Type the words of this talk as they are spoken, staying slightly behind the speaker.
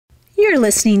You're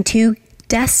listening to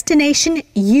Destination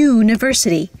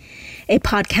University, a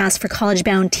podcast for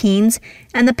college-bound teens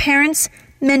and the parents,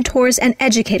 mentors, and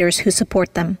educators who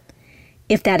support them.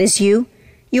 If that is you,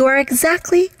 you are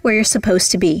exactly where you're supposed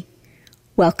to be.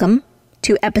 Welcome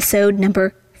to episode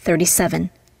number 37.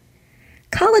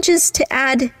 Colleges to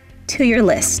add to your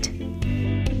list.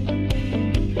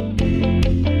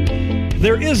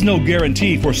 There is no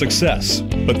guarantee for success,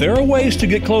 but there are ways to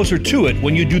get closer to it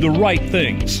when you do the right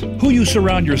things. Who you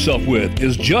surround yourself with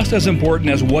is just as important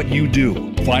as what you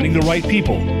do. Finding the right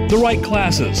people, the right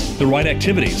classes, the right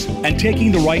activities, and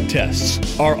taking the right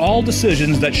tests are all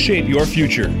decisions that shape your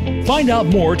future. Find out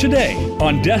more today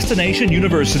on Destination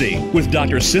University with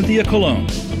Dr. Cynthia Colon.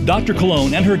 Dr.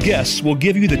 Colon and her guests will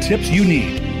give you the tips you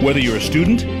need, whether you're a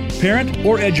student, parent,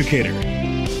 or educator.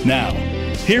 Now,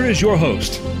 here is your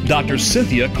host, Dr.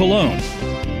 Cynthia Colon.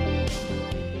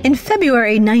 In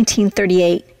February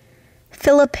 1938,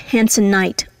 Philip Hanson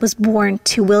Knight was born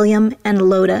to William and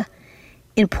Loda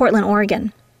in Portland,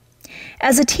 Oregon.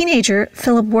 As a teenager,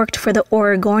 Philip worked for the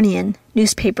Oregonian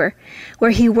newspaper,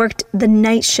 where he worked the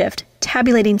night shift,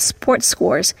 tabulating sports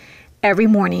scores every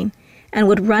morning, and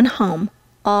would run home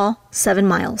all 7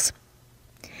 miles.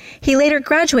 He later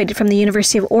graduated from the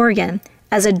University of Oregon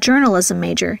as a journalism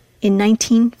major in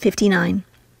 1959.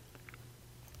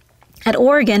 At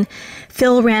Oregon,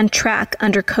 Phil ran track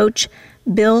under coach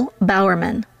Bill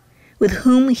Bowerman, with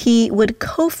whom he would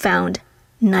co-found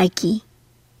Nike.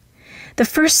 The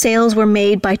first sales were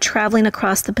made by traveling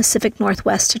across the Pacific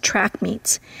Northwest to track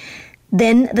meets.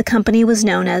 Then the company was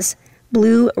known as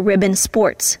Blue Ribbon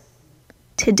Sports.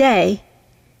 Today,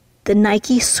 the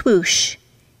Nike swoosh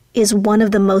is one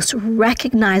of the most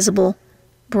recognizable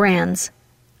brands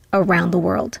around the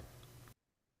world.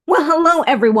 Well, hello,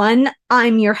 everyone.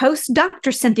 I'm your host,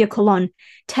 Dr. Cynthia Colon,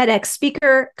 TEDx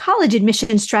speaker, college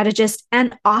admissions strategist,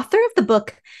 and author of the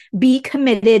book, Be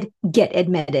Committed, Get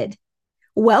Admitted.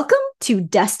 Welcome to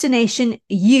Destination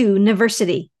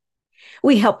University.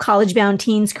 We help college-bound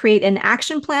teens create an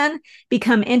action plan,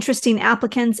 become interesting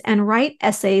applicants, and write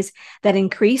essays that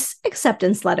increase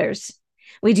acceptance letters.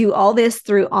 We do all this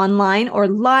through online or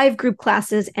live group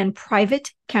classes and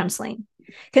private counseling.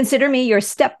 Consider me your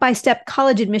step-by-step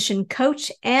college admission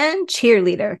coach and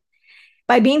cheerleader.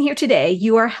 By being here today,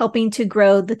 you are helping to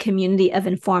grow the community of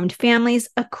informed families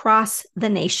across the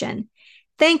nation.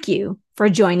 Thank you for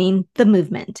joining the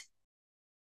movement.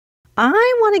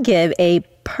 I want to give a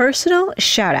personal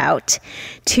shout out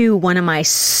to one of my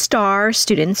star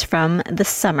students from the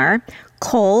summer,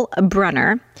 Cole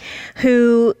Brunner,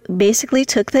 who basically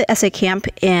took the essay camp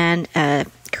and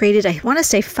created, I want to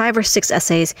say 5 or 6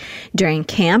 essays during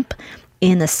camp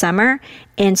in the summer.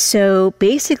 And so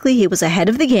basically he was ahead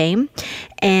of the game,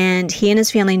 and he and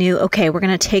his family knew, okay, we're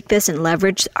going to take this and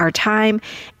leverage our time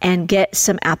and get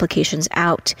some applications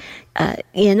out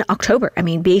in October. I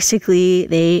mean, basically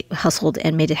they hustled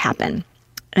and made it happen.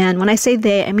 And when I say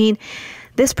they, I mean,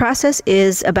 this process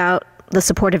is about the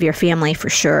support of your family for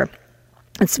sure.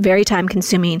 It's very time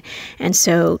consuming. And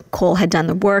so Cole had done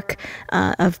the work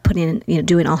of putting in,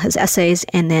 doing all his essays.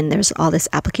 And then there's all this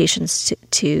applications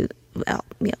to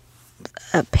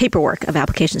paperwork of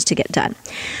applications to get done.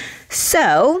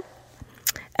 So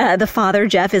the father,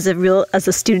 Jeff, is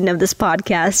a student of this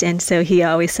podcast. And so he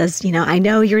always says, I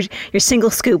know your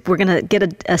single scoop. We're going to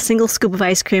get a single scoop of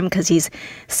ice cream because he's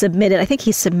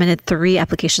submitted 3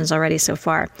 applications already so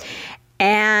far.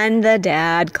 And the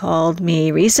dad called me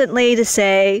recently to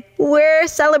say, we're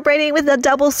celebrating with a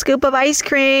double scoop of ice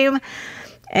cream.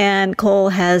 And Cole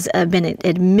has been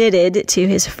admitted to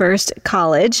his first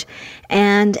college.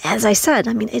 And as I said,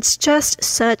 I mean, it's just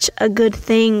such a good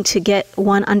thing to get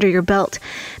one under your belt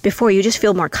before you just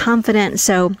feel more confident.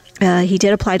 So he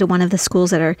did apply to one of the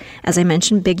schools that are, as I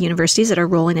mentioned, big universities that are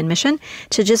rolling admission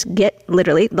to just get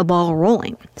literally the ball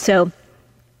rolling. So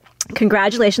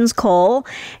congratulations, Cole,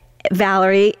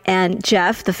 Valerie, and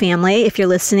Jeff, the family, if you're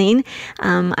listening.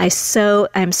 I'm so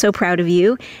proud of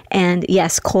you. And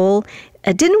yes, Cole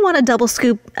didn't want a double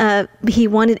scoop. He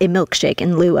wanted a milkshake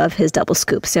in lieu of his double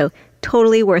scoop. So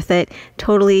totally worth it.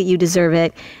 Totally, you deserve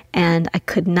it. And I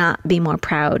could not be more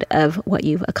proud of what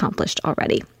you've accomplished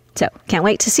already. So can't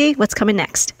wait to see what's coming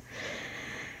next.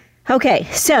 Okay,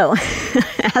 so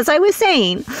as I was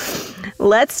saying,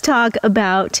 let's talk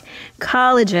about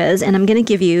colleges, and I'm going to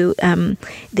give you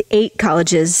the 8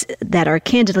 colleges that are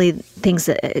candidly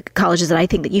colleges that I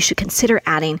think that you should consider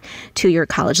adding to your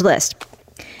college list.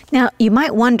 Now, you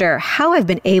might wonder how I've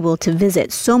been able to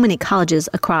visit so many colleges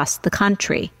across the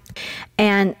country.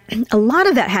 And a lot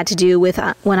of that had to do with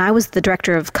when I was the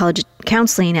director of college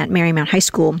counseling at Marymount High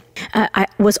School, I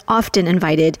was often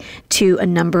invited to a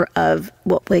number of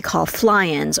what they call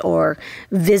fly-ins or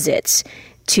visits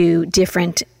to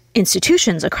different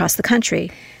institutions across the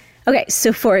country. Okay,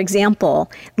 so for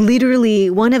example, literally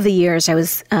one of the years I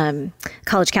was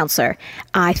college counselor,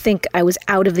 I think I was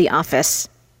out of the office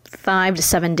 5 to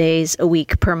 7 days a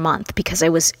week per month because I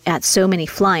was at so many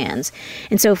fly-ins.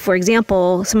 And so, for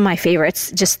example, some of my favorites,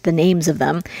 just the names of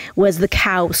them, was the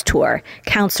COWS tour,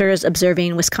 Counselors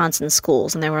Observing Wisconsin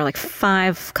Schools. And there were like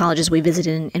 5 colleges we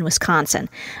visited in Wisconsin.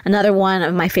 Another one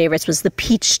of my favorites was the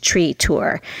Peachtree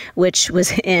tour, which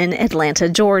was in Atlanta,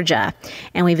 Georgia.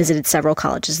 And we visited several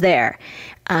colleges there.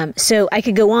 So I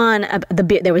could go on.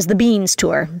 There was the Beans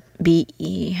tour,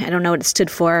 BE. I don't know what it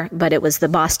stood for, but it was the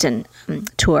Boston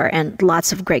tour, and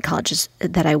lots of great colleges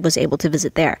that I was able to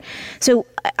visit there. So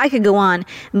I could go on,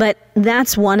 but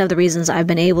that's one of the reasons I've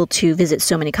been able to visit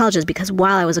so many colleges, because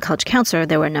while I was a college counselor,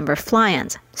 there were a number of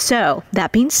fly-ins. So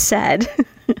that being said,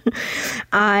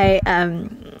 I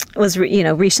was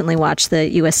recently watched the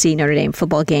USC Notre Dame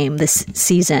football game this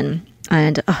season.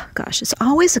 And, oh gosh, it's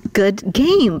always a good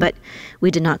game, but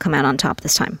we did not come out on top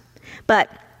this time. But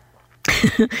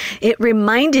it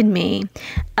reminded me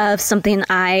of something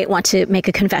I want to make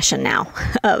a confession now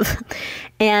of,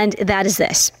 and that is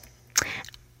this.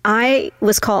 I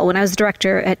was called, when I was the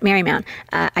director at Marymount,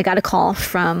 I got a call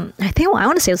from, I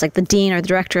want to say it was like the dean or the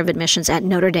director of admissions at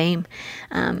Notre Dame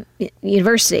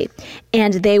University,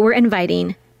 and they were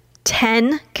inviting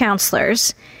 10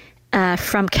 counselors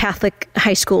from Catholic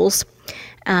high schools.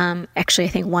 Actually, I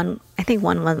think one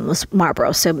was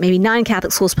Marlboro, so maybe 9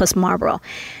 Catholic schools plus Marlboro.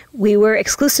 We were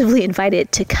exclusively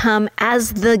invited to come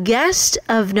as the guest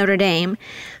of Notre Dame,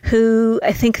 who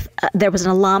I think there was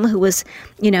an alum who was,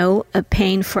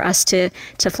 paying for us to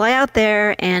fly out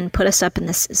there and put us up in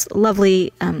this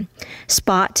lovely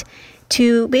spot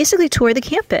to basically tour the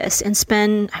campus and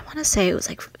spend, I want to say it was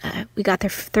like, we got there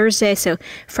Thursday, so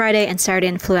Friday and Saturday,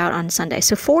 and flew out on Sunday.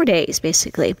 So 4 days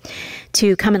basically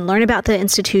to come and learn about the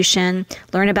institution,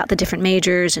 learn about the different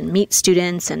majors and meet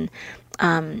students and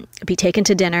be taken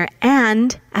to dinner.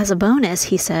 And as a bonus,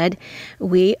 he said,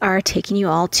 we are taking you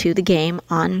all to the game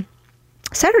on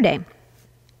Saturday,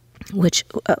 which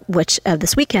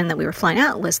this weekend that we were flying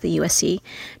out was the USC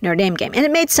Notre Dame game. And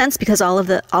it made sense because all of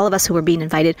us who were being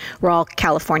invited were all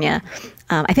California,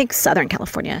 I think Southern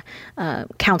California,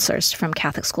 counselors from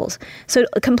Catholic schools. So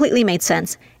it completely made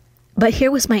sense. But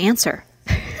here was my answer.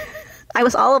 I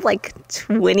was all of like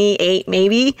 28,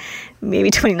 maybe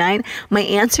 29. My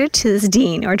answer to this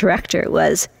dean or director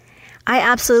was, I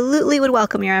absolutely would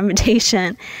welcome your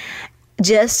invitation,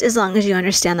 just as long as you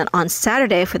understand that on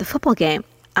Saturday for the football game,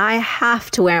 I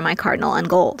have to wear my cardinal and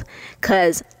gold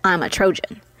because I'm a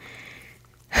Trojan.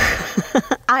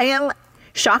 I am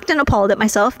shocked and appalled at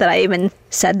myself that I even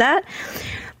said that.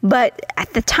 But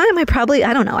at the time,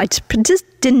 I just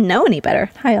didn't know any better.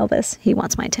 Hi, Elvis. He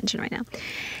wants my attention right now.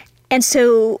 And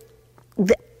so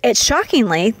it's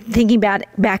shockingly, thinking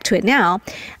back to it now,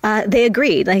 they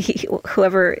agreed. Like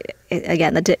whoever,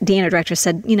 again, the dean or director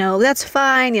said, that's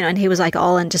fine, and he was like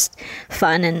all in just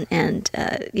fun and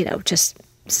just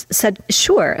said,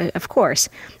 sure, of course.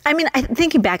 I mean,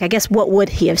 thinking back, I guess, what would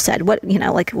he have said? What, was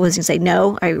he going to say,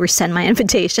 no, I rescind my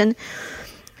invitation?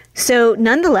 So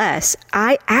nonetheless,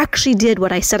 I actually did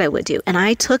what I said I would do. And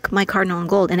I took my cardinal and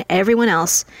gold, and everyone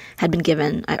else had been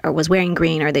given, or was wearing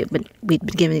green, or we'd been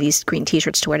given these green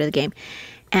t-shirts to wear to the game.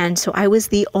 And so I was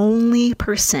the only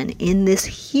person in this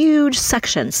huge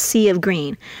section, sea of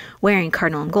green, wearing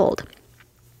cardinal and gold.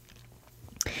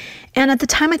 And at the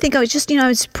time, I think I was just, I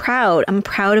was proud. I'm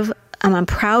a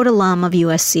proud alum of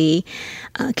USC,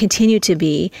 continue to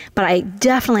be, but I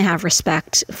definitely have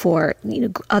respect for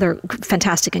other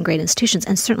fantastic and great institutions,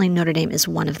 and certainly Notre Dame is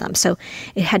one of them. So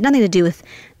it had nothing to do with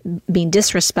being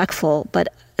disrespectful, but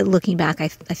looking back, I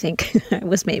think it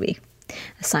was maybe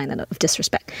a sign of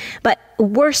disrespect. But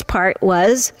worst part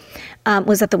was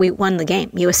that we won the game.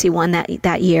 USC won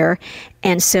that year,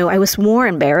 and so I was more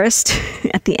embarrassed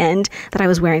at the end that I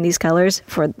was wearing these colors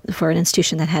for an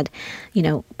institution that had,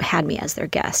 had me as their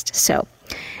guest. So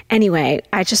anyway,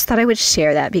 I just thought I would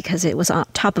share that because it was on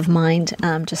top of mind,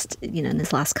 just in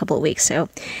this last couple of weeks. So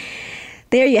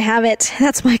there you have it.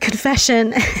 That's my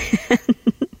confession.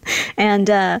 And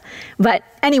but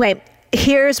anyway.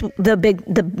 Here's the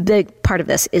big part of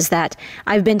this is that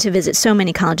I've been to visit so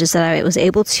many colleges that I was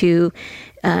able to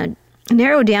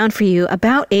narrow down for you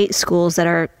about 8 schools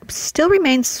that still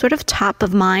remain sort of top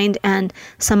of mind and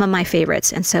some of my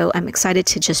favorites. And so I'm excited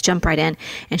to just jump right in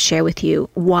and share with you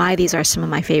why these are some of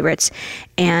my favorites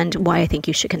and why I think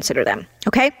you should consider them.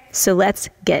 Okay, so let's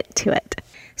get to it.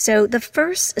 So the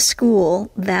first school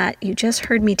that you just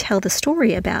heard me tell the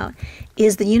story about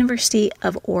is the University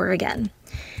of Oregon.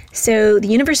 So the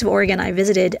University of Oregon, I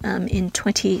visited in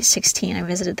 2016. I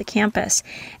visited the campus.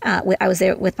 I was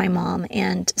there with my mom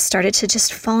and started to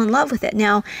just fall in love with it.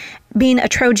 Now, being a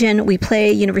Trojan, we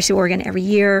play University of Oregon every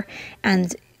year,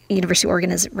 and University of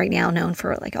Oregon is right now known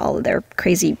for like all of their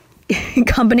crazy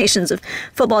combinations of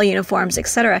football uniforms,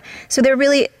 etc. So they're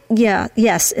really,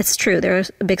 yes, it's true. They're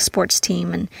a big sports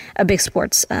team and a big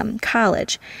sports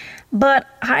college. But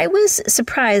I was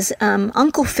surprised.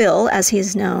 Uncle Phil, as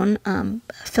he's known,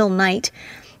 Phil Knight,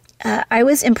 I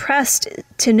was impressed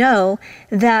to know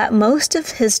that most of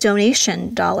his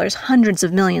donation dollars, hundreds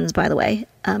of millions, by the way,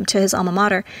 to his alma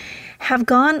mater, have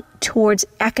gone towards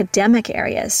academic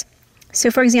areas.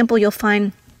 So, for example, you'll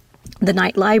find the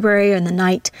Knight Library and the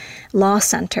Knight Law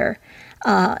Center.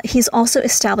 He's also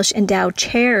established endowed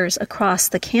chairs across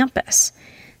the campus.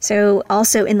 So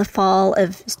also in the fall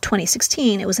of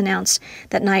 2016, it was announced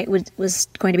that Knight was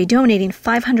going to be donating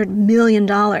 $500 million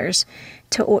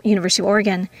to University of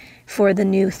Oregon for the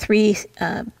new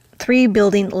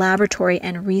three-building laboratory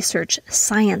and research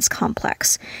science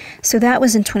complex. So that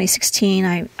was in 2016.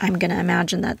 I'm going to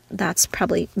imagine that that's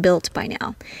probably built by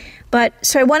now. But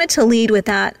so I wanted to lead with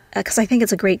that because I think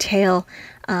it's a great tale.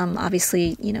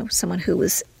 Obviously, someone who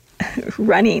was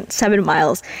running 7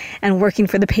 miles and working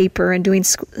for the paper and doing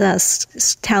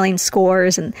tallying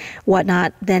scores and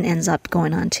whatnot, then ends up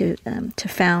going on to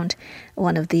found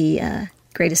one of the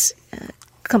greatest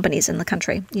companies in the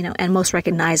country, and most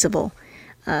recognizable,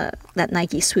 that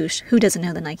Nike swoosh. Who doesn't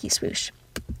know the Nike swoosh?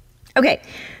 Okay,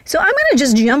 so I'm going to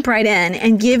just jump right in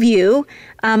and give you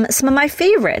some of my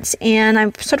favorites, and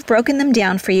I've sort of broken them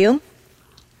down for you.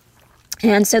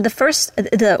 And so the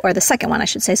second one, I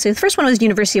should say. So the first one was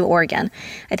University of Oregon.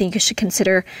 I think you should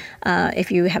consider,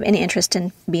 if you have any interest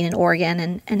in being in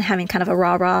Oregon and having kind of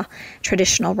a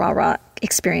traditional rah-rah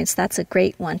experience, that's a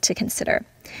great one to consider.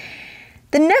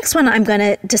 The next one I'm going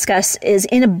to discuss is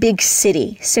in a big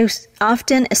city. So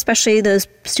often, especially those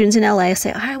students in LA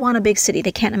say, I want a big city.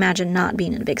 They can't imagine not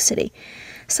being in a big city.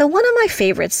 So one of my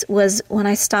favorites was when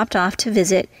I stopped off to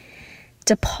visit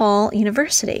DePaul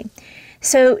University.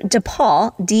 So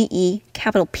DePaul, DePaul,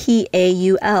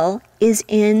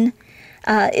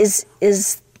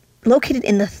 is located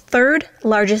in the third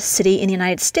largest city in the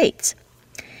United States.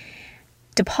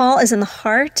 DePaul is in the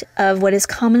heart of what is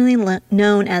commonly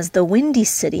known as the Windy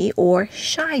City or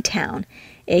Chi-Town,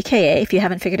 aka, if you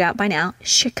haven't figured out by now,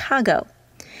 Chicago.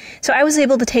 So I was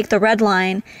able to take the Red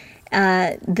Line,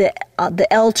 the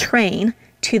L train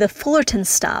to the Fullerton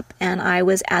stop, and I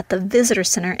was at the Visitor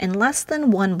Center in less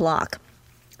than 1 block.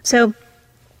 So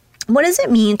what does it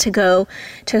mean to go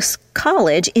to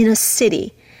college in a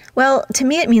city? Well, to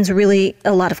me, it means really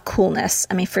a lot of coolness.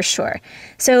 I mean, for sure.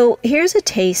 So here's a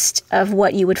taste of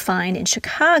what you would find in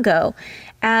Chicago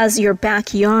as your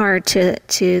backyard to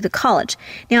the college.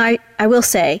 Now, I will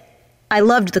say I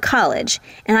loved the college,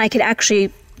 and I could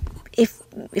actually,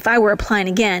 if I were applying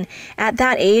again, at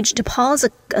that age, DePaul is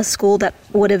a school that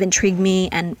would have intrigued me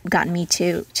and gotten me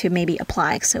to maybe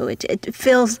apply. So it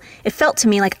felt to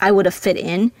me like I would have fit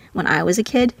in when I was a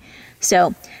kid.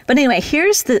 So, but anyway,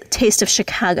 here's the taste of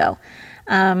Chicago.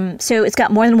 So it's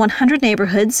got more than 100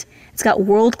 neighborhoods. It's got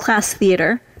world-class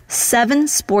theater, 7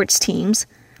 sports teams.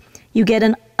 You get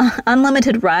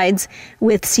unlimited rides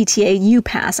with CTA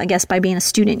U-Pass. I guess by being a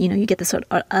student, you get this sort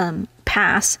of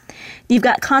pass. You've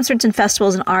got concerts and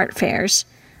festivals and art fairs.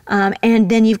 And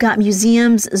then you've got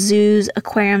museums, zoos,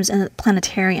 aquariums, and a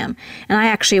planetarium. And I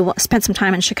actually spent some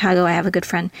time in Chicago. I have a good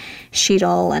friend,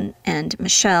 Sheetal and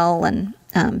Michelle and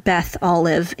Beth all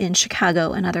live in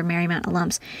Chicago and other Marymount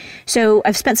alums. So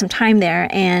I've spent some time there.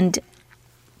 And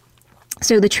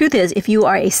so the truth is, if you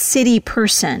are a city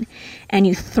person and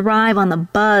you thrive on the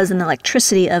buzz and the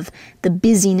electricity of the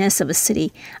busyness of a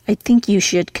city, I think you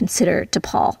should consider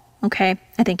DePaul. Okay,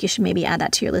 I think you should maybe add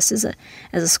that to your list as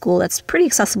a school that's pretty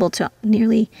accessible to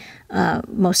nearly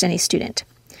most any student.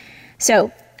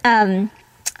 So,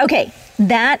 okay,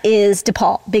 that is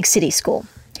DePaul, big city school.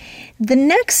 The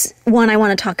next one I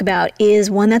want to talk about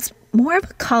is one that's more of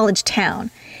a college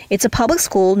town. It's a public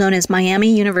school known as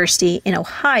Miami University in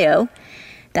Ohio.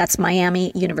 That's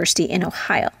Miami University in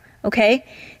Ohio. Okay,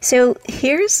 so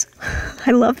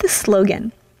I love this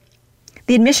slogan.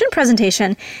 The admission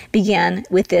presentation began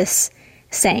with this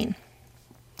saying.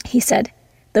 He said,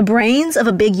 "The brains of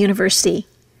a big university,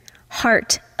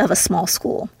 heart of a small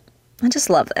school." I just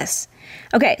love this.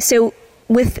 Okay, so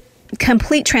with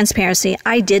complete transparency,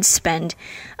 I did spend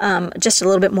just a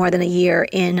little bit more than a year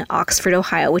in Oxford,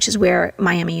 Ohio, which is where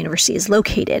Miami University is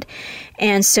located.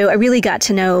 And so I really got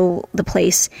to know the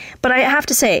place. But I have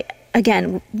to say,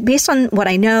 again, based on what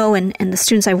I know and the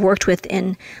students I've worked with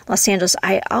in Los Angeles,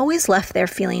 I always left there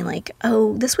feeling like,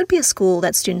 oh, this would be a school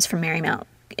that students from Marymount,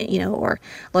 or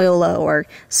Loyola, or,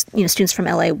 students from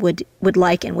LA would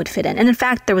like and would fit in. And in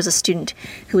fact, there was a student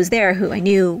who was there who I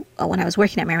knew when I was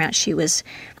working at Marymount. She was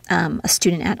a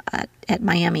student at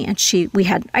Miami, and we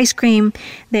had ice cream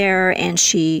there, and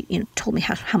she told me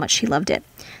how much she loved it.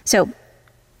 So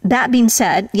that being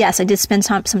said, yes, I did spend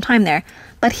some time there.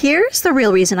 But here's the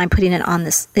real reason I'm putting it on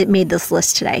this. It made this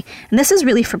list today. And this is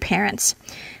really for parents.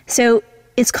 So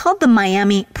it's called the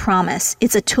Miami Promise.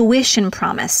 It's a tuition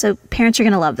promise. So parents are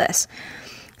going to love this.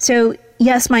 So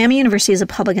yes, Miami University is a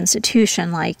public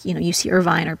institution like, UC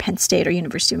Irvine or Penn State or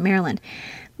University of Maryland.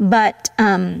 But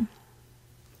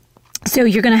so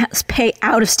you're going to pay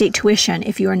out-of-state tuition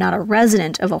if you are not a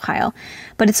resident of Ohio.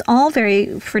 But it's all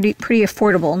pretty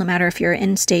affordable, no matter if you're an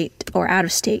in-state or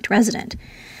out-of-state resident.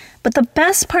 But the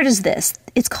best part is this.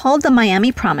 It's called the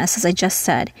Miami Promise, as I just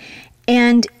said.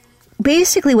 And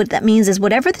basically what that means is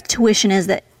whatever the tuition is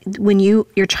that when your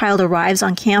child arrives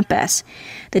on campus,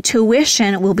 the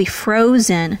tuition will be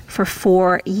frozen for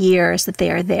 4 years that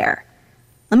they are there.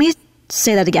 Let me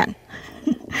say that again.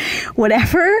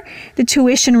 Whatever the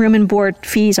tuition, room, and board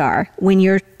fees are when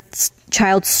your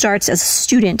child starts as a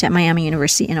student at Miami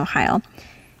University in Ohio,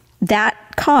 that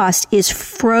cost is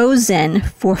frozen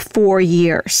for 4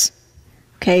 years.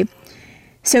 Okay?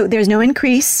 So there's no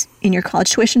increase in your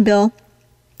college tuition bill.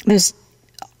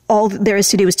 All there is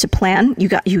to do is to plan. You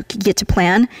get to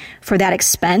plan for that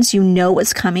expense. You know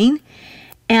what's coming.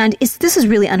 And this is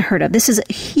really unheard of. This is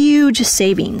a huge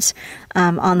savings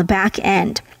on the back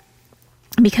end,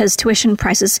 because tuition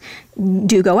prices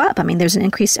do go up. I mean, there's an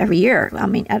increase every year. I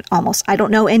mean, I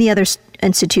don't know any other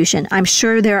institution. I'm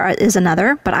sure there is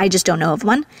another, but I just don't know of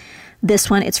one. This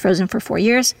one, it's frozen for 4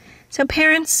 years. So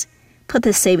parents, put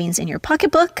this savings in your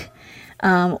pocketbook,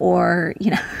 or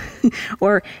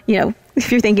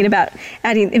if you're thinking about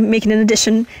making an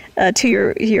addition to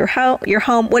your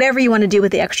home, whatever you want to do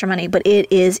with the extra money. But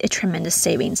it is a tremendous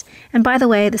savings. And by the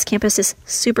way, this campus is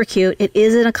super cute. It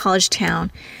is in a college town.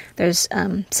 There's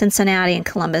Cincinnati and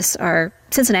Columbus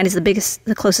Cincinnati's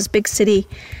the closest big city.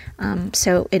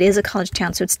 So it is a college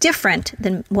town. So it's different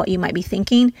than what you might be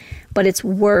thinking, but it's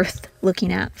worth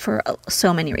looking at for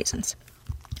so many reasons.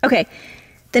 Okay.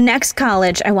 The next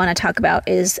college I want to talk about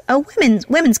is a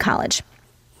women's college.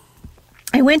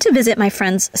 I went to visit my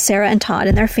friends Sarah and Todd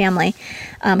and their family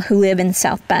who live in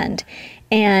South Bend.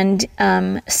 And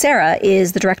Sarah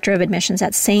is the director of admissions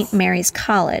at St. Mary's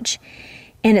College,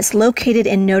 and it's located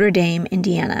in Notre Dame,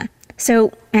 Indiana.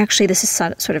 So actually, this is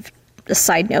sort of a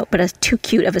side note, but too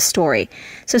cute of a story.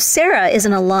 So Sarah is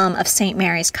an alum of St.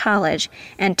 Mary's College,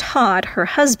 and Todd, her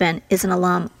husband, is an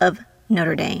alum of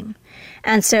Notre Dame.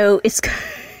 And so it's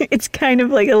kind of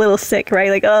like a little sick,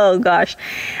 right? Like, oh gosh.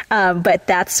 But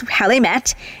that's how they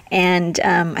met. And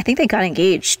I think they got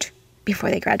engaged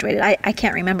before they graduated. I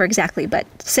can't remember exactly, but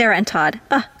Sarah and Todd,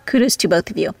 kudos to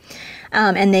both of you.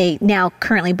 And they now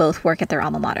currently both work at their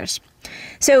alma maters.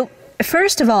 So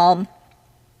first of all,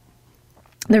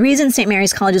 the reason St.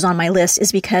 Mary's College is on my list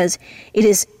is because it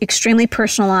is extremely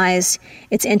personalized,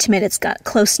 it's intimate, it's got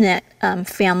close-knit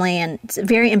family, and it's a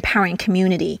very empowering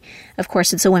community. Of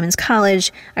course, it's a women's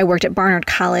college. I worked at Barnard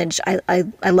College. I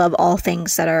love all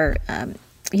things that are,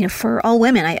 for all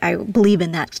women. I believe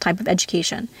in that type of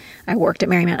education. I worked at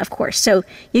Marymount, of course. So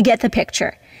you get the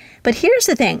picture. But here's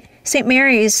the thing. St.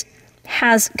 Mary's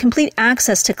has complete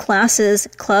access to classes,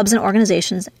 clubs, and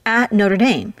organizations at Notre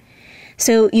Dame.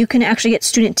 So you can actually get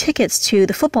student tickets to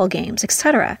the football games,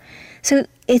 etc. So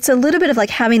it's a little bit of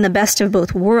like having the best of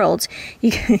both worlds.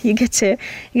 You get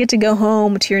to go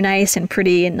home to your nice and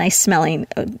pretty and nice smelling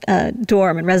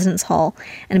dorm and residence hall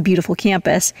and a beautiful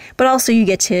campus, but also you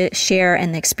get to share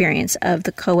in the experience of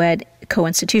the co-ed,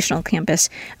 co-institutional campus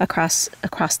across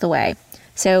the way.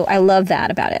 So I love that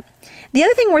about it. The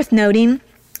other thing worth noting,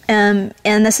 and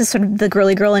this is sort of the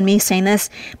girly girl in me saying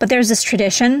this, but there's this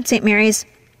tradition. St. Mary's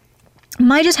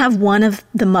might just have one of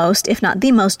the most, if not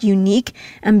the most unique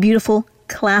and beautiful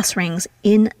class rings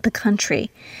in the country.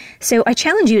 So I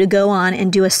challenge you to go on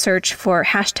and do a search for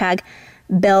hashtag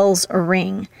Bells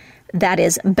Ring. That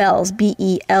is Bells,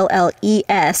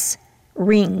 B-E-L-L-E-S,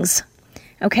 rings.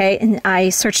 Okay, and I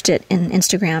searched it in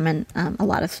Instagram, and a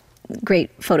lot of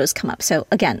great photos come up. So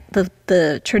again,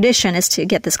 the tradition is to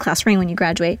get this class ring when you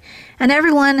graduate, and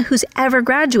everyone who's ever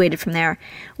graduated from there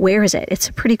wears it. It's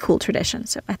a pretty cool tradition,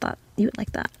 so I thought you would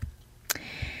like that.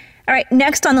 All right,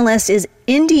 next on the list is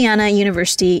Indiana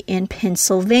University in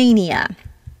Pennsylvania.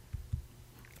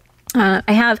 I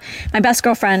have my best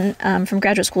girlfriend from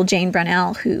graduate school, Jane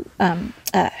Brownell, who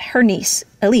her niece,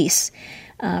 Elise,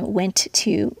 went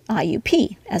to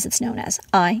IUP, as it's known as,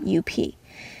 IUP.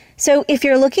 So if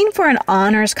you're looking for an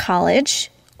honors college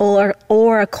or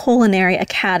a culinary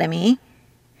academy,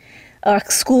 or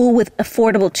a school with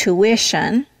affordable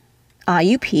tuition,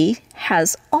 IUP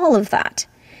has all of that.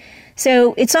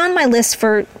 So it's on my list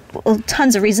for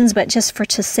tons of reasons, but just for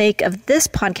the sake of this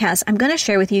podcast, I'm going to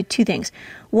share with you two things.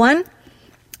 One,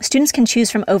 students can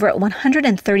choose from over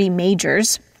 130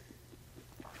 majors.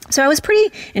 So I was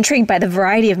pretty intrigued by the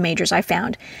variety of majors I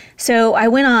found. So I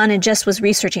went on and just was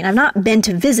researching. I've not been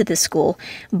to visit this school,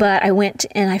 but I went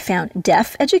and I found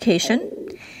deaf education,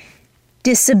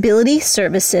 disability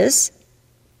services,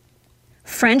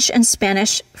 French and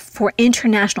Spanish for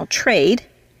international trade,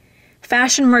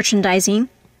 fashion merchandising,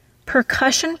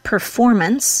 percussion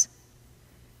performance,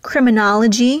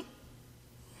 criminology,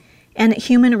 and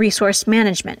human resource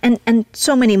management, and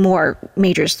so many more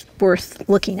majors worth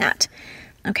looking at.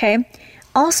 Okay.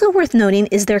 Also worth noting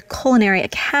is their culinary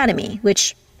academy,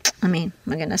 which, I mean,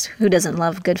 my goodness, who doesn't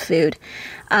love good food?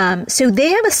 So they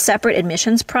have a separate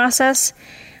admissions process,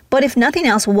 but if nothing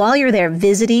else, while you're there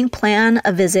visiting, plan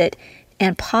a visit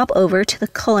and pop over to the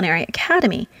culinary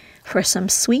academy for some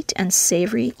sweet and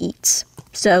savory eats.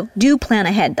 So do plan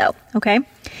ahead though, okay?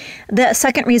 The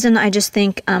second reason I just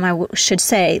think I should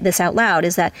say this out loud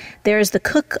is that there's the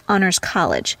Cook Honors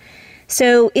College.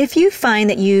 So if you find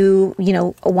that you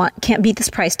can't beat this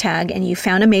price tag and you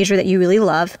found a major that you really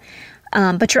love,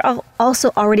 but you're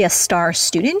also already a STAR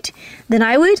student, then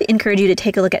I would encourage you to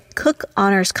take a look at Cook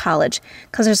Honors College,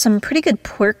 because there's some pretty good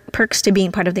perks to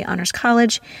being part of the Honors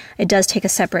College. It does take a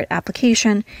separate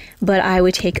application, but I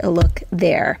would take a look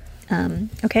there.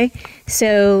 Okay,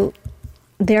 so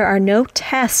there are no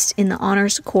tests in the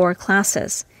Honors Core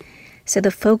classes. So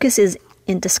the focus is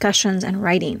in discussions and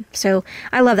writing. So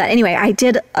I love that. Anyway, I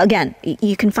did, again,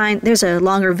 you can find, there's a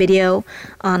longer video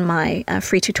on my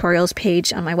free tutorials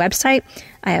page on my website.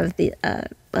 I have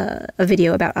a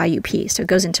video about IUP, so it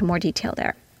goes into more detail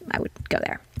there. I would go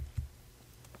there.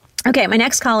 Okay, my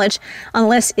next college on the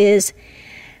list is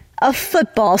a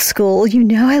football school. You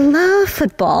know, I love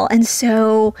football. And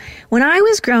so when I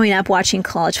was growing up watching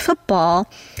college football,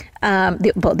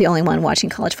 the only one watching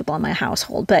college football in my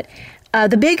household, but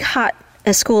the big hot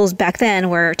schools back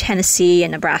then were Tennessee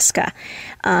and Nebraska.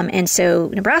 And so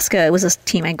Nebraska was a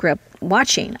team I grew up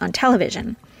watching on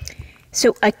television.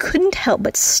 So I couldn't help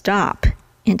but stop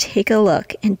and take a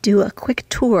look and do a quick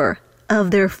tour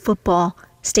of their football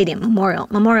stadium,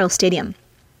 Memorial Stadium.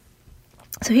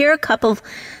 So here are a couple of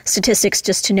statistics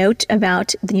just to note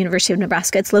about the University of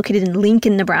Nebraska. It's located in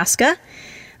Lincoln, Nebraska,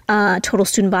 total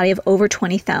student body of over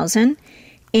 20,000.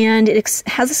 And it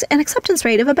has an acceptance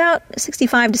rate of about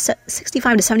 65 to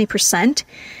 70%.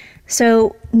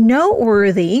 So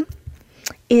noteworthy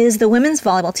is the women's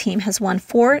volleyball team has won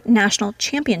 4 national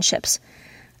championships,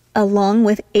 along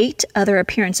with 8 other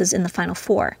appearances in the Final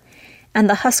Four. And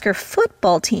the Husker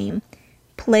football team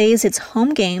plays its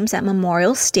home games at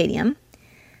Memorial Stadium,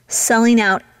 selling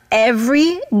out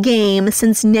every game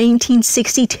since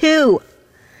 1962.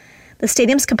 The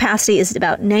stadium's capacity is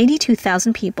about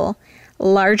 92,000 people,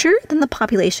 larger than the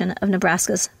population of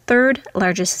Nebraska's 3rd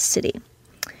largest city.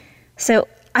 So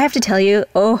I have to tell you,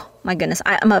 oh my goodness,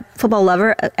 I'm a football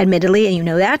lover, admittedly, and you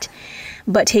know that,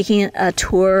 but taking a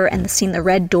tour and seeing the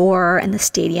red door and the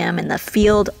stadium and the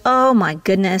field, oh my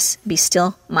goodness, be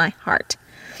still my heart.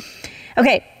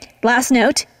 Okay, last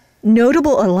note,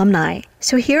 notable alumni.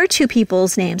 So here are 2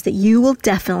 people's names that you will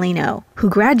definitely know who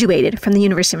graduated from the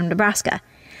University of Nebraska.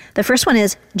 The first one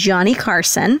is Johnny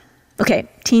Carson. Okay,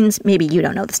 teens, maybe you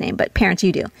don't know this name, but parents,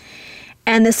 you do.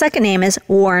 And the second name is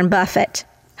Warren Buffett.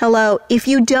 Hello,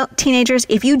 teenagers,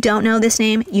 if you don't know this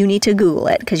name, you need to Google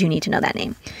it because you need to know that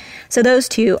name. So those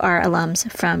 2 are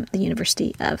alums from the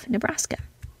University of Nebraska.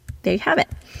 There you have it.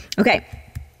 Okay,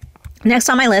 next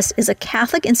on my list is a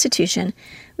Catholic institution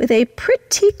with a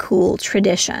pretty cool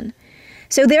tradition.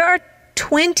 So there are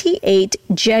 28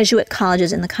 Jesuit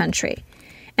colleges in the country.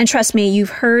 And trust me, you've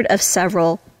heard of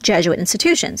several Jesuit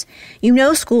institutions. You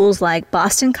know schools like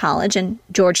Boston College and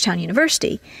Georgetown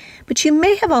University, but you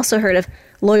may have also heard of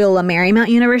Loyola Marymount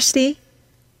University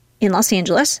in Los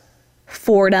Angeles,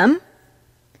 Fordham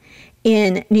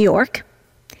in New York,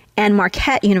 and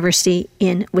Marquette University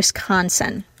in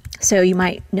Wisconsin. So you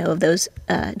might know of those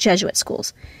Jesuit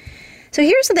schools. So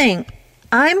here's the thing.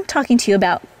 I'm talking to you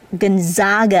about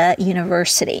Gonzaga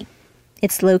University.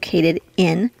 It's located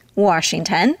in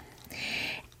Washington.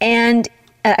 And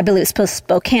I believe it's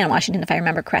Spokane, Washington, if I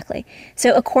remember correctly.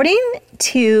 So according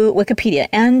to Wikipedia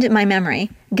and my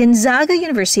memory, Gonzaga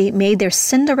University made their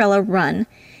Cinderella run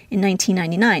in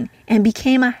 1999 and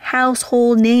became a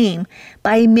household name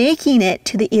by making it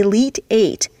to the Elite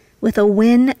Eight with a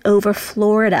win over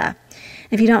Florida.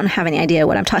 If you don't have any idea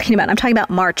what I'm talking about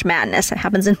March Madness. It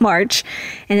happens in March,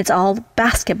 and it's all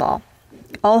basketball,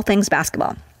 all things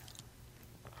basketball.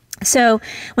 So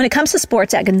when it comes to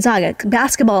sports at Gonzaga,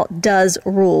 basketball does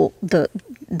rule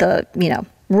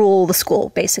rule the school,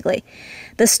 basically.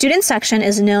 The student section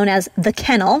is known as the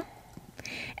Kennel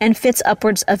and fits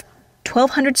upwards of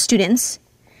 1,200 students,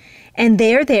 and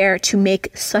they're there to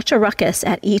make such a ruckus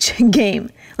at each game.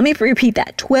 Let me repeat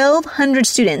that. 1,200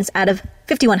 students out of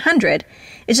 5,100.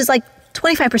 It's just like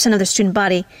 25% of the student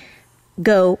body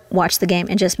go watch the game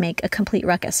and just make a complete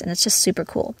ruckus, and it's just super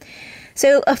cool.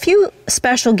 So a few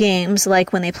special games,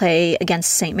 like when they play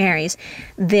against St. Mary's,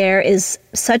 there is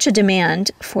such a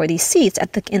demand for these seats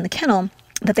in the kennel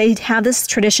that they have this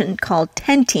tradition called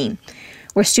tenting,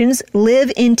 where students live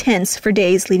in tents for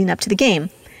days leading up to the game,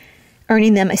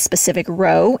 earning them a specific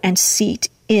row and seat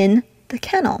in the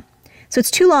kennel. So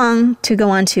it's too long to go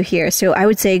on to here. So I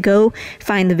would say go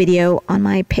find the video on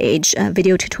my page,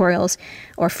 video tutorials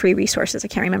or free resources. I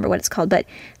can't remember what it's called, but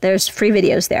there's free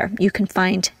videos there. You can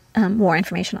find more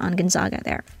information on Gonzaga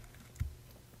there.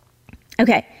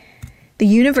 Okay, the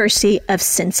University of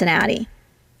Cincinnati.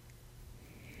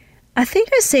 I think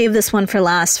I saved this one for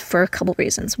last for a couple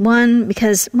reasons. One,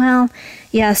 because, well,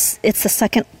 yes, it's the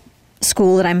second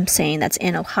school that I'm saying that's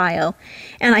in Ohio.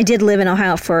 And I did live in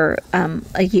Ohio for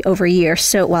over a year,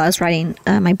 so while I was writing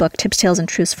my book, Tips, Tales, and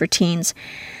Truths for Teens.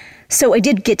 So I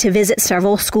did get to visit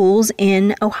several schools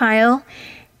in Ohio.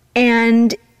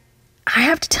 And I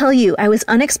have to tell you, I was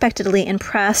unexpectedly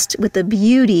impressed with the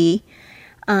beauty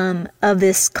of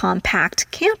this compact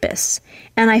campus.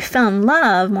 And I fell in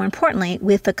love, more importantly,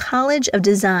 with the College of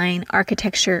Design,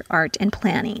 Architecture, Art, and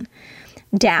Planning,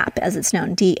 DAAP, as it's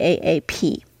known,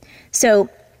 DAAP. So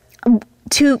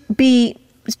to be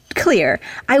clear,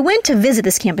 I went to visit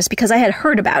this campus because I had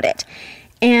heard about it.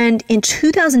 And in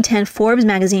 2010, Forbes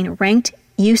magazine ranked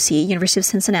UC, University of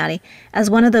Cincinnati, as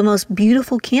one of the most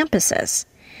beautiful campuses.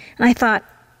 And I thought,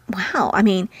 wow, I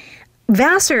mean,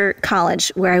 Vassar College,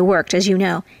 where I worked, as you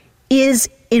know, is,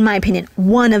 in my opinion,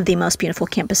 one of the most beautiful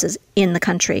campuses in the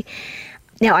country.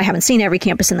 Now, I haven't seen every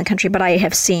campus in the country, but I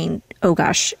have seen,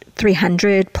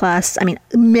 300 plus. I mean,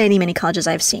 many, many colleges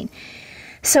I've seen.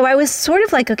 So I was sort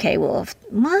of like, okay, well,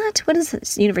 what is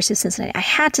this University of Cincinnati? I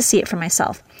had to see it for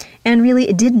myself. And really,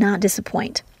 it did not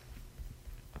disappoint.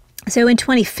 So in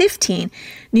 2015,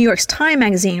 New York Times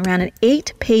Magazine ran an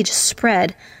 8-page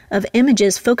spread of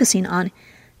images focusing on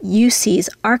UC's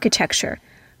architecture,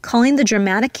 calling the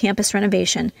dramatic campus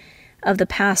renovation of the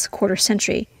past quarter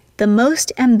century the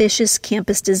most ambitious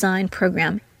campus design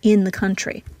program in the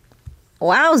country.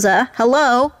 Wowza,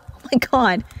 hello, oh my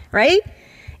God, right?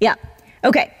 Yeah,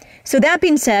 okay. So that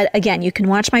being said, again, you can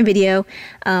watch my video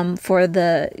for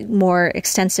the more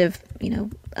extensive,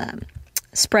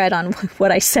 spread on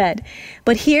what I said.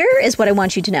 But here is what I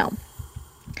want you to know.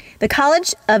 The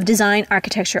College of Design,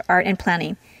 Architecture, Art, and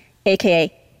Planning,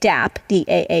 aka DAAP,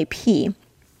 D-A-A-P,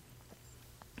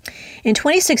 in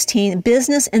 2016,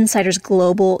 Business Insider's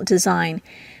Global Design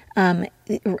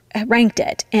ranked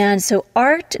it. And so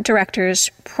art directors,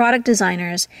 product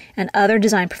designers, and other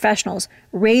design professionals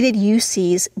rated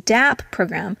UC's DAAP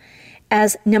program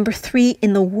as number 3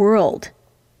 in the world,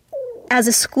 as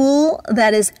a school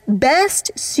that is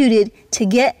best suited to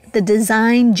get the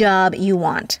design job you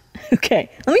want. Okay,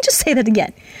 let me just say that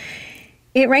again.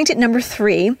 It ranked at number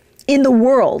 3 in the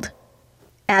world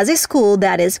as a school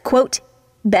that is, quote,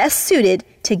 best suited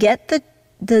to get the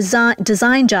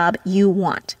design job you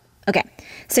want. Okay,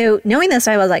 so knowing this,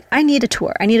 I was like, I need a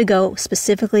tour. I need to go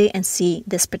specifically and see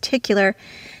this particular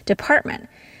department.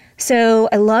 So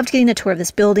I loved getting a tour of this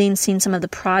building, seeing some of the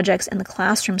projects in the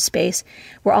classroom space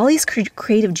where all these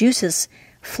creative juices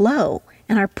flow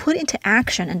and are put into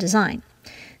action and design.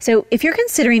 So if you're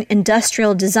considering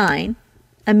industrial design,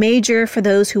 a major for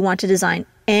those who want to design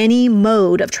any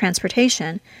mode of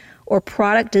transportation, or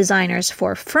product designers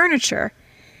for furniture,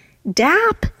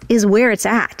 DAAP is where it's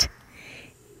at.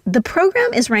 The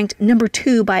program is ranked number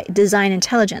 2 by Design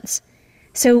Intelligence.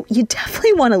 So you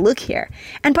definitely want to look here.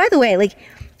 And by the way,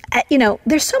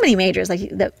 there's so many majors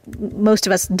that most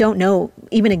of us don't know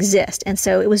even exist. And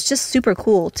so it was just super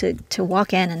cool to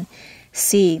walk in and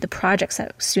see the projects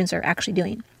that students are actually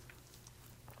doing.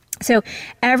 So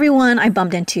everyone I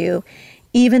bumped into,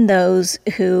 even those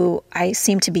who I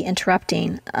seem to be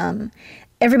interrupting,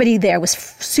 everybody there was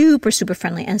super, super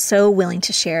friendly and so willing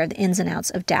to share the ins and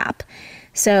outs of DAP.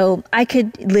 So I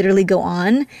could literally go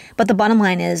on, but the bottom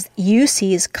line is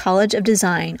UC's College of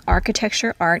Design,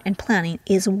 Architecture, Art, and Planning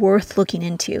is worth looking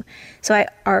into. So I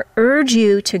urge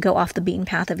you to go off the beaten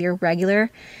path of your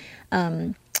regular,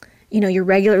 your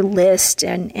regular list.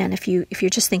 And if you're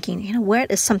just thinking,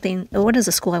 what is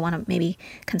a school I want to maybe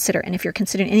consider? And if you're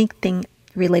considering anything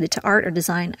related to art or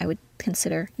design, I would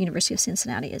consider University of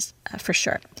Cincinnati for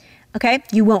sure. Okay,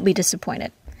 you won't be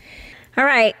disappointed. All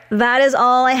right, that is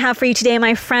all I have for you today,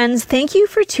 my friends. Thank you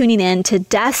for tuning in to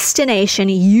Destination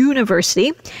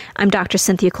University. I'm Dr.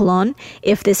 Cynthia Colon.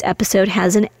 If this episode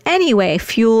has in any way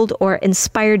fueled or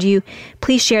inspired you,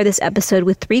 please share this episode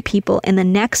with 3 people in the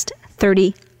next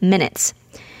 30 minutes.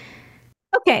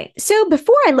 Okay, so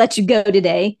before I let you go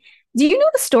today, do you know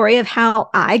the story of how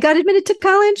I got admitted to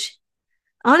college?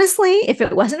 Honestly, if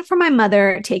it wasn't for my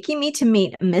mother taking me to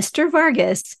meet Mr.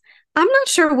 Vargas, I'm not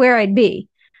sure where I'd be.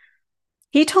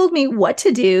 He told me what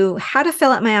to do, how to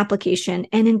fill out my application,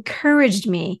 and encouraged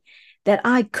me that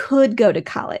I could go to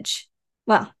college.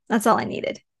 Well, that's all I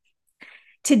needed.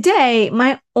 Today,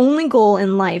 my only goal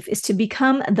in life is to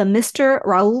become the Mr.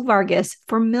 Raul Vargas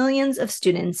for millions of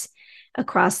students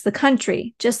across the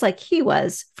country, just like he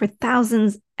was for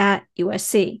thousands at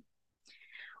USC.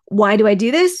 Why do I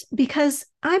do this? Because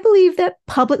I believe that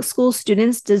public school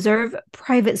students deserve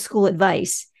private school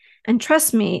advice. And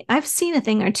trust me, I've seen a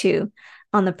thing or two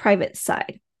on the private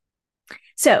side.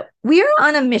 So we are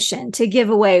on a mission to give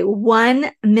away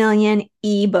 1 million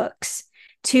ebooks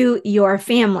to your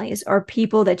families or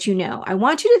people that you know. I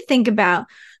want you to think about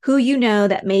who you know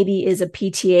that maybe is a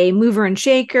PTA mover and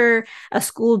shaker, a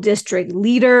school district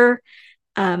leader.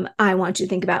 I want you to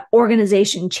think about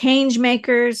organization change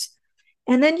makers.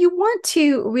 And then you want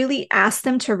to really ask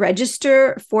them to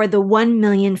register for the 1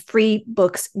 million free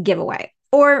books giveaway.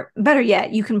 Or better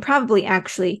yet, you can probably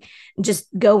actually just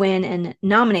go in and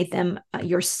nominate them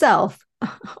yourself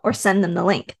or send them the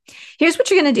link. Here's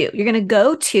what you're going to do. You're going to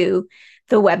go to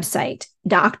the website,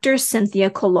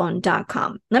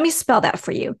 drcynthiacolon.com. Let me spell that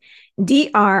for you.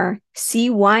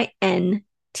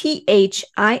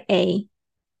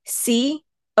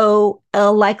 DRCYNTHIACOL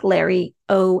like Larry,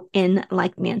 ON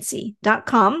like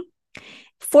Nancy.com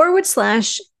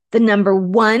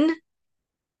 /1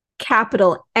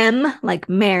 capital M like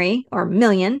Mary or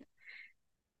million,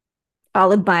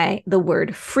 followed by the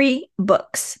word free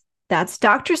books. That's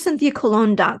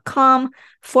drcynthiacolon.com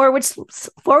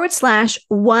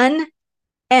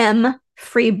 /1M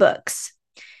free books.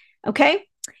 Okay.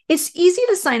 It's easy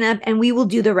to sign up and we will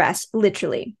do the rest,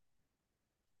 literally.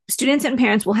 Students and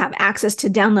parents will have access to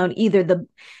download either the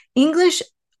English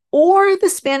or the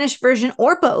Spanish version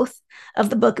or both of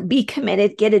the book, Be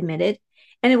Committed, Get Admitted.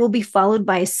 And it will be followed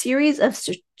by a series of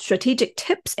strategic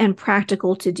tips and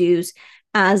practical to-dos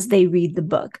as they read the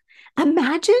book.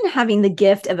 Imagine having the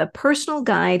gift of a personal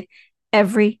guide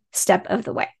every step of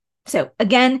the way. So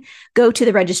again, go to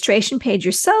the registration page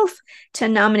yourself to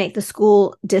nominate the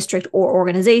school, district, or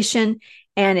organization.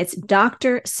 And it's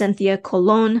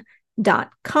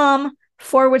drcynthiacolon.com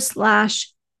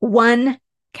 /1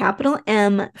 capital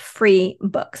M free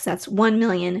books. That's 1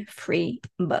 million free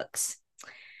books.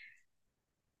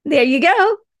 There you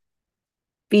go.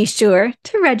 Be sure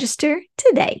to register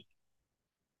today.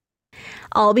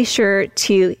 I'll be sure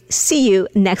to see you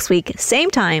next week,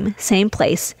 same time, same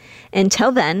place.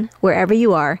 Until then, wherever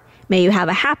you are, may you have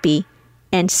a happy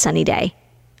and sunny day.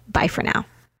 Bye for now.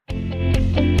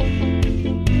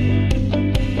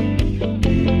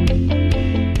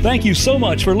 Thank you so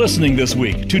much for listening this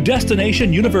week to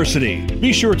Destination University.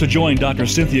 Be sure to join Dr.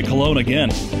 Cynthia Colon again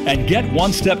and get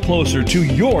one step closer to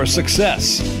your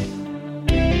success.